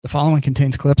The following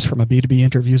contains clips from a B2B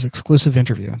Interviews exclusive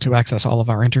interview. To access all of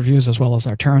our interviews, as well as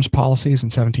our terms, policies,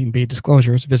 and 17B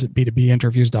disclosures, visit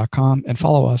b2binterviews.com and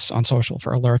follow us on social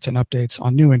for alerts and updates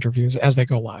on new interviews as they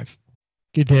go live.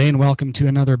 Good day and welcome to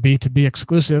another B2B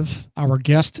exclusive. Our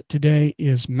guest today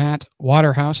is Matt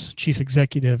Waterhouse, Chief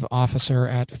Executive Officer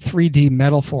at 3D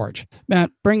Metal Forge. Matt,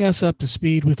 bring us up to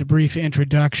speed with a brief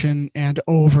introduction and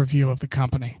overview of the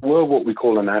company. We're what we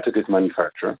call an additive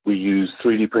manufacturer. We use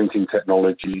 3D printing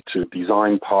technology to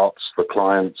design parts for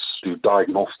clients, do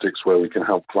diagnostics where we can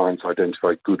help clients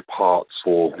identify good parts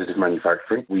for additive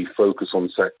manufacturing. We focus on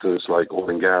sectors like oil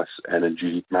and gas,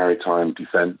 energy, maritime,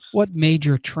 defense. What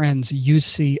major trends you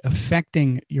see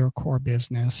affecting your core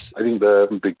business? I think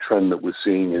the big trend that we're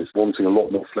seeing is wanting a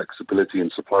lot more flexibility in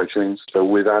supply chains. So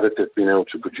with additive being able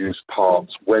to produce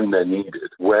parts when they're needed,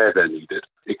 where they're needed,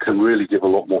 it can really give a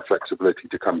lot more flexibility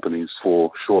to companies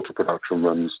for shorter production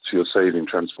runs, so you're saving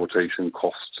transportation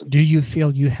costs. Do you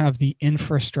feel you have the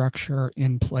infrastructure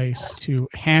in place to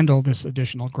handle this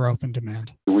additional growth and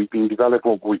demand? We've been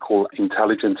developing what we call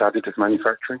intelligent additive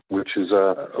manufacturing, which is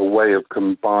a way of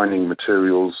combining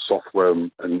materials, software, and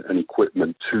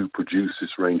equipment to produce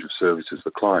this range of services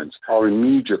for clients. Our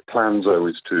immediate plan, though,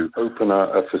 is to open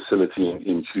a facility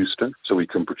in Houston so we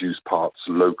can produce parts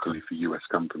locally for U.S.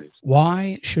 companies.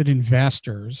 Why should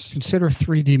investors consider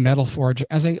 3D Metal Forge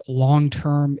as a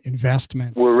long-term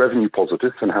investment? We're revenue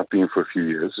positive and have been for a few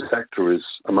years. The sector is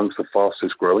amongst the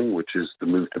fastest growing, which is the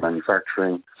move to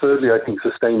manufacturing. Thirdly, I think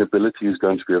sustainability is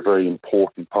going to be a very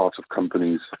important part of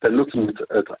companies. They're looking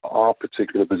at our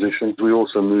particular position. We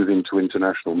also move into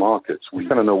international markets. We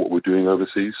kind of know what we're doing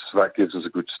overseas, so that gives us a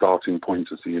good starting point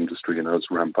as the industry and us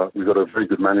ramp up. We've got a very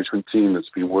good management team that's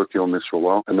been working on this for a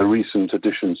while, and the recent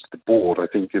additions to the board, I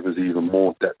think, give us even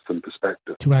more depth and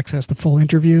perspective. To access the full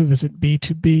interview, visit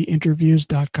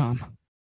b2binterviews.com.